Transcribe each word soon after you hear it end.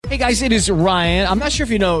Hey guys, it is Ryan. I'm not sure if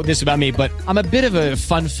you know this about me, but I'm a bit of a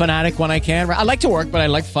fun fanatic when I can. I like to work, but I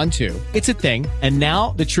like fun too. It's a thing. And now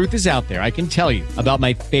the truth is out there. I can tell you about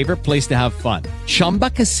my favorite place to have fun. Chumba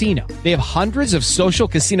Casino. They have hundreds of social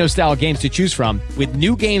casino style games to choose from with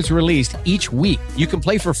new games released each week. You can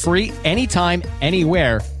play for free anytime,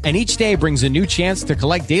 anywhere. And each day brings a new chance to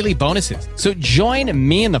collect daily bonuses. So join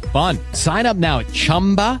me in the fun. Sign up now at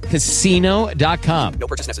ChumbaCasino.com. No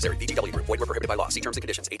purchase necessary. VGW Group. Void where prohibited by law. See terms and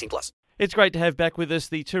conditions. 18+. It's great to have back with us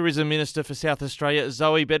the Tourism Minister for South Australia,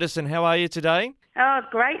 Zoe Bettison. How are you today? Oh,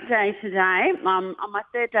 great day today. I'm on my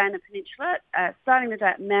third day in the Peninsula, starting the day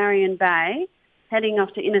at Marion Bay, heading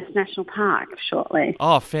off to Innes National Park shortly.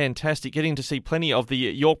 Oh, fantastic. Getting to see plenty of the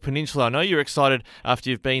Yorke Peninsula. I know you're excited after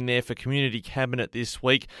you've been there for Community Cabinet this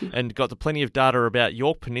week and got plenty of data about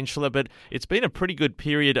Yorke Peninsula, but it's been a pretty good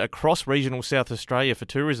period across regional South Australia for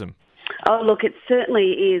tourism. Oh, look, it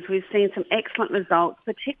certainly is. We've seen some excellent results,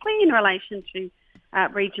 particularly in relation to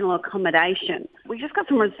regional accommodation. We just got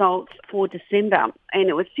some results for December, and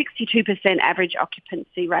it was 62% average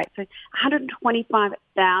occupancy rate, so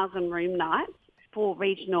 125,000 room nights for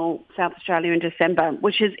regional South Australia in December,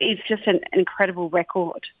 which is just an incredible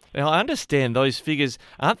record. Now, I understand those figures.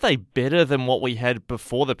 Aren't they better than what we had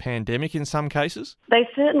before the pandemic in some cases? They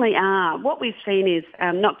certainly are. What we've seen is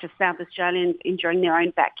not just South Australians enjoying their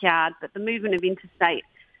own backyard, but the movement of interstate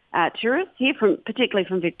tourists here, particularly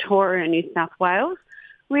from Victoria and New South Wales,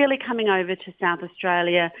 really coming over to South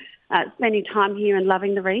Australia, spending time here and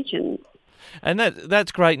loving the region. And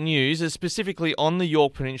that's great news. Specifically on the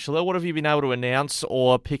Yorke Peninsula, what have you been able to announce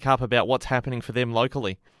or pick up about what's happening for them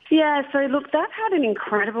locally? Yeah, so look, they've had an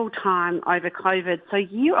incredible time over COVID. So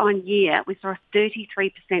year on year, we saw a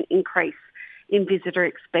 33% increase in visitor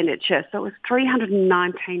expenditure. So it was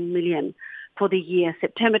 $319 million for the year,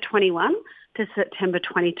 September 21 to September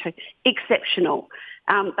 22. Exceptional.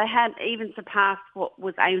 They had even surpassed what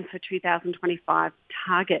was aimed for 2025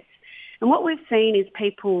 targets. And what we've seen is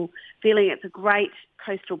people feeling it's a great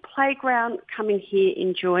coastal playground, coming here,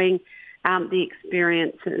 enjoying the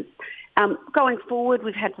experiences. Going forward,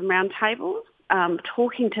 we've had some roundtables,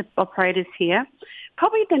 talking to operators here.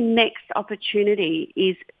 Probably the next opportunity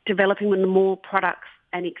is developing more products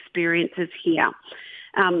and experiences here.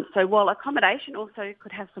 So while accommodation also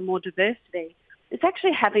could have some more diversity, it's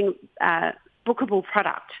actually having bookable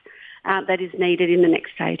product that is needed in the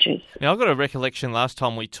next stages. Now, I've got a recollection last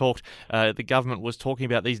time we talked, the government was talking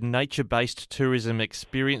about these nature-based tourism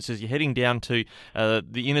experiences. You're heading down to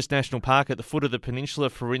the Innes National Park at the foot of the peninsula,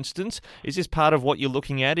 for instance. Is this part of what you're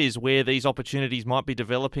looking at, is where these opportunities might be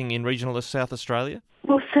developing in regional South Australia?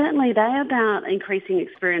 Well, certainly they are about increasing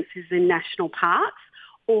experiences in national parks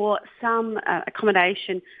or some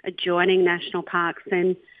accommodation adjoining national parks.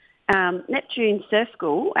 And Neptune Surf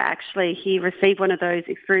School, actually, he received one of those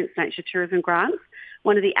Experience Nature Tourism grants,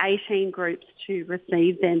 one of the 18 groups to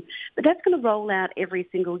receive them. But that's going to roll out every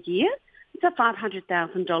single year. It's a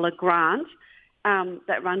 $500,000 grant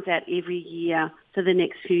that runs out every year for the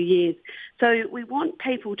next few years. So we want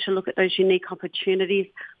people to look at those unique opportunities.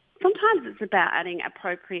 Sometimes it's about adding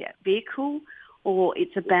appropriate vehicle, or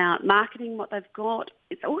it's about marketing what they've got.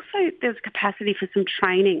 It's also, there's capacity for some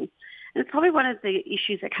training. And it's probably one of the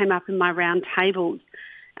issues that came up in my round tables.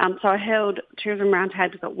 So I held tourism round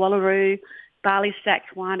tables at Wallaroo, Barley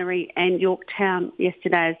Stack Winery and Yorktown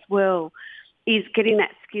yesterday as well, is getting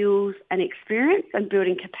that skills and experience and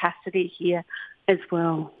building capacity here as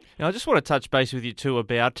well. Now, I just want to touch base with you too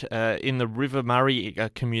about in the River Murray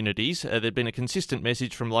communities. There'd been a consistent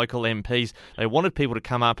message from local MPs. They wanted people to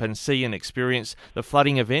come up and see and experience the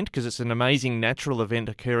flooding event because it's an amazing natural event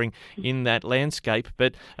occurring in that landscape.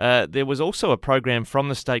 But there was also a program from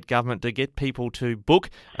the state government to get people to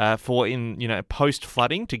book for post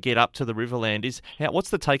flooding to get up to the Riverland. What's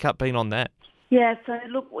the take up been on that? Yeah, so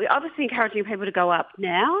look, we're obviously encouraging people to go up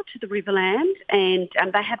now to the Riverland, and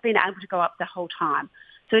they have been able to go up the whole time.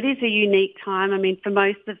 So it is a unique time. I mean, for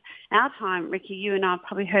most of our time, Ricky, you and I have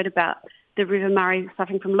probably heard about the River Murray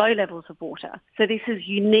suffering from low levels of water. So this is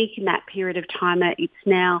unique in that period of time that it's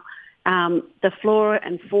now the flora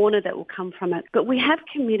and fauna that will come from it. But we have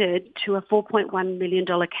committed to a $4.1 million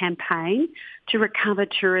campaign to recover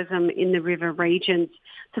tourism in the river regions.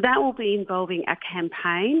 So that will be involving a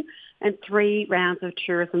campaign and 3 rounds of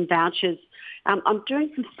tourism vouchers. I'm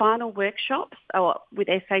doing some final workshops with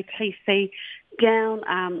SAPC down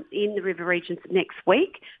in the river regions next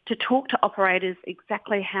week to talk to operators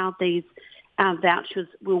exactly how these vouchers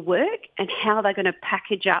will work and how they're going to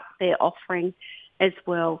package up their offering as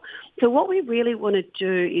well. So what we really want to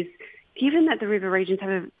do is, given that the river regions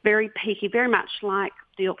have a very peaky, very much like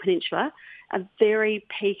the Yorke Peninsula, a very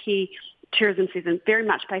peaky tourism season, very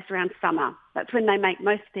much based around summer. That's when they make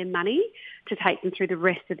most of their money to take them through the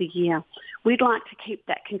rest of the year. We'd like to keep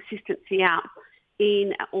that consistency up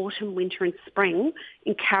in autumn, winter and spring,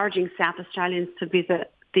 encouraging South Australians to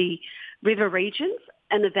visit the river regions,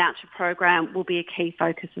 and the voucher program will be a key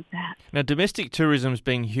focus of that. Now, domestic tourism's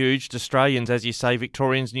been huge. Australians, as you say,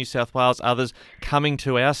 Victorians, New South Wales, others coming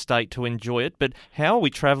to our state to enjoy it. But how are we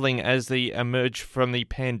travelling as they emerge from the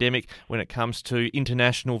pandemic when it comes to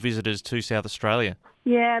international visitors to South Australia?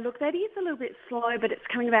 Yeah, look, that is a little bit slow, but it's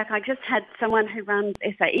coming back. I just had someone who runs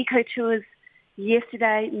SA Eco Tours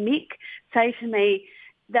yesterday, Mick, say to me,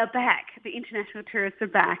 they're back. The international tourists are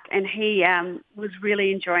back, and he was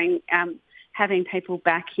really enjoying having people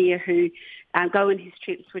back here who go on his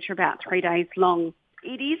trips, which are about 3 days long.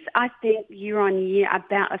 It is, I think, year on year,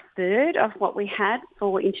 about a third of what we had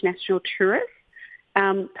for international tourists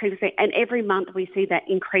previously, and every month we see that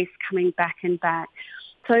increase coming back and back.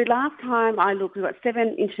 So last time I looked, we've got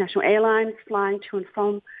 7 international airlines flying to and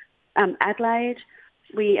from Adelaide.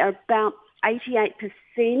 We are about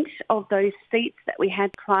 88% of those seats that we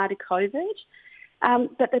had prior to COVID,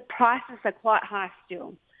 but the prices are quite high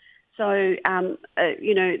still. So,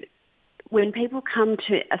 when people come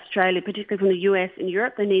to Australia, particularly from the US and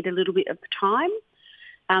Europe, they need a little bit of time.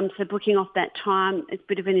 So booking off that time is a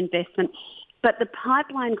bit of an investment. But the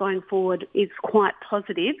pipeline going forward is quite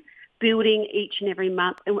positive, building each and every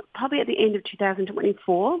month. And probably at the end of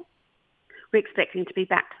 2024, we're expecting to be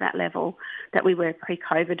back to that level that we were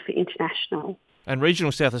pre-COVID for international. And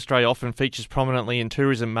regional South Australia often features prominently in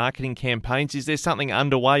tourism marketing campaigns. Is there something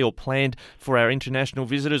underway or planned for our international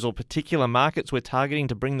visitors or particular markets we're targeting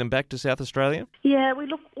to bring them back to South Australia? Yeah,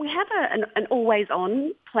 we have an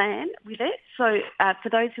always-on plan with it. So for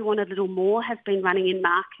those who want a little more, has been running in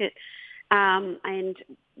market, and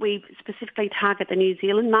we specifically target the New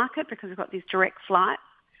Zealand market because we've got these direct flights,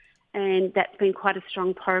 and that's been quite a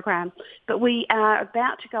strong program. But we are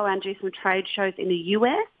about to go and do some trade shows in the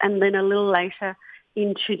US and then a little later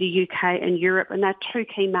into the UK and Europe, and they're 2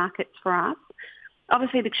 key markets for us.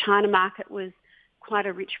 Obviously, the China market was quite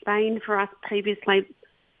a rich vein for us previously,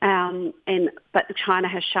 but China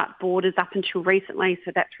has shut borders up until recently,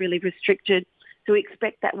 so that's really restricted. So we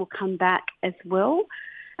expect that will come back as well.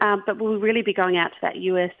 But we'll really be going out to that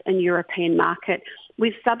US and European market.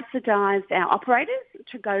 We've subsidised our operators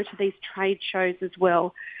to go to these trade shows as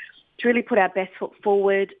well to really put our best foot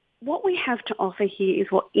forward. What we have to offer here is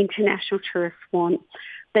what international tourists want.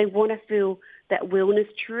 They want to feel that wellness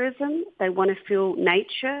tourism. They want to feel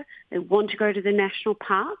nature. They want to go to the national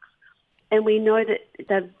parks. And we know that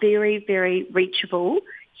they're very, very reachable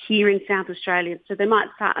here in South Australia. So they might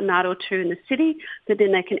start a night or 2 in the city, but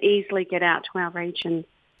then they can easily get out to our region.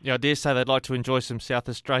 Yeah, I dare say they'd like to enjoy some South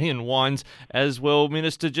Australian wines as well.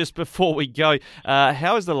 Minister, just before we go,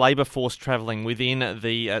 how is the labour force travelling within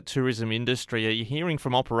the tourism industry? Are you hearing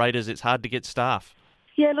from operators it's hard to get staff?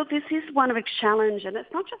 Yeah, look, this is one of a challenge, and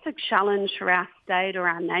it's not just a challenge for our state or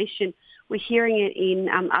our nation. We're hearing it in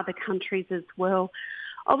other countries as well.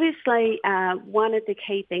 Obviously, one of the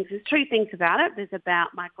key things, there's 2 things about it. There's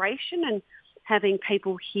about migration and having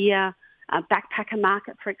people here, backpacker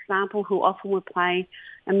market, for example, who often will play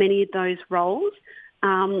many of those roles.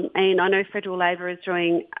 And I know Federal Labor is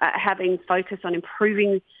having focus on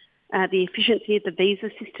improving the efficiency of the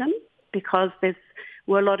visa system because there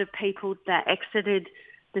were a lot of people that exited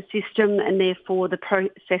the system and therefore the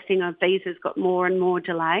processing of visas got more and more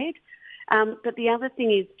delayed. But the other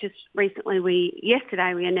thing is just recently,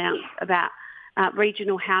 yesterday we announced about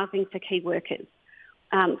regional housing for key workers.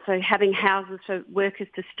 So having houses for workers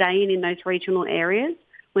to stay in those regional areas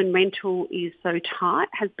when rental is so tight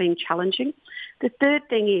has been challenging. The third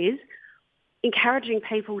thing is encouraging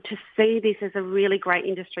people to see this as a really great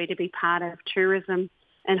industry to be part of, tourism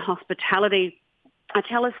and hospitality. I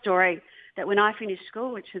tell a story that when I finished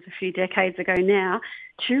school, which was a few decades ago now,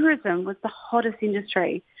 tourism was the hottest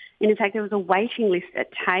industry. And in fact, there was a waiting list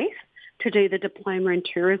at TAFE to do the diploma in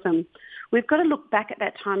tourism. We've got to look back at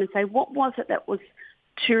that time and say, what was it that was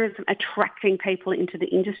tourism attracting people into the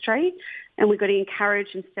industry? And we've got to encourage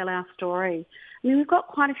and sell our story. I mean, we've got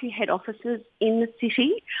quite a few head offices in the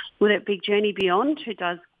city, whether it be Journey Beyond, who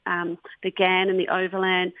does the GAN and the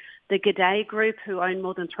Overland, the G'day Group, who own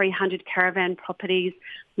more than 300 caravan properties.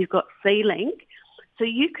 You've got Sea-Link. So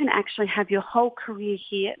you can actually have your whole career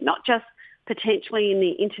here, not just potentially in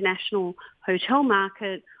the international hotel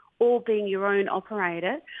market or being your own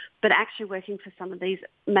operator, but actually working for some of these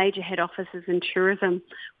major head offices in tourism.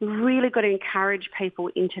 We've really got to encourage people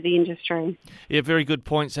into the industry. Yeah, very good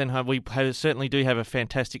points, and we certainly do have a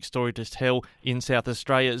fantastic story to tell in South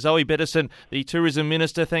Australia. Zoe Bettison, the Tourism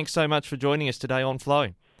Minister, thanks so much for joining us today on Flow.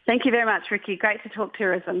 Thank you very much, Ricky. Great to talk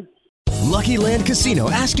tourism. Lucky Land Casino,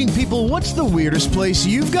 asking people, what's the weirdest place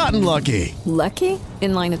you've gotten lucky? Lucky?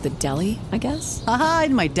 In line at the deli, I guess? Aha,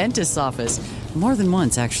 in my dentist's office. More than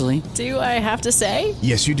once, actually. Do I have to say?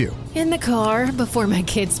 Yes, you do. In the car before my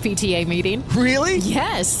kids' PTA meeting. Really?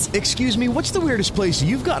 Yes. Excuse me, what's the weirdest place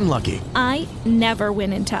you've gotten lucky? I never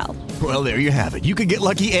win and tell. Well, there you have it. You can get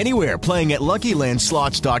lucky anywhere, playing at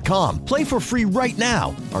LuckyLandSlots.com. Play for free right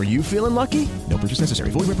now. Are you feeling lucky? No purchase necessary.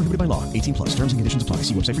 Void where prohibited by law. 18 plus. Terms and conditions apply.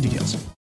 See website for details.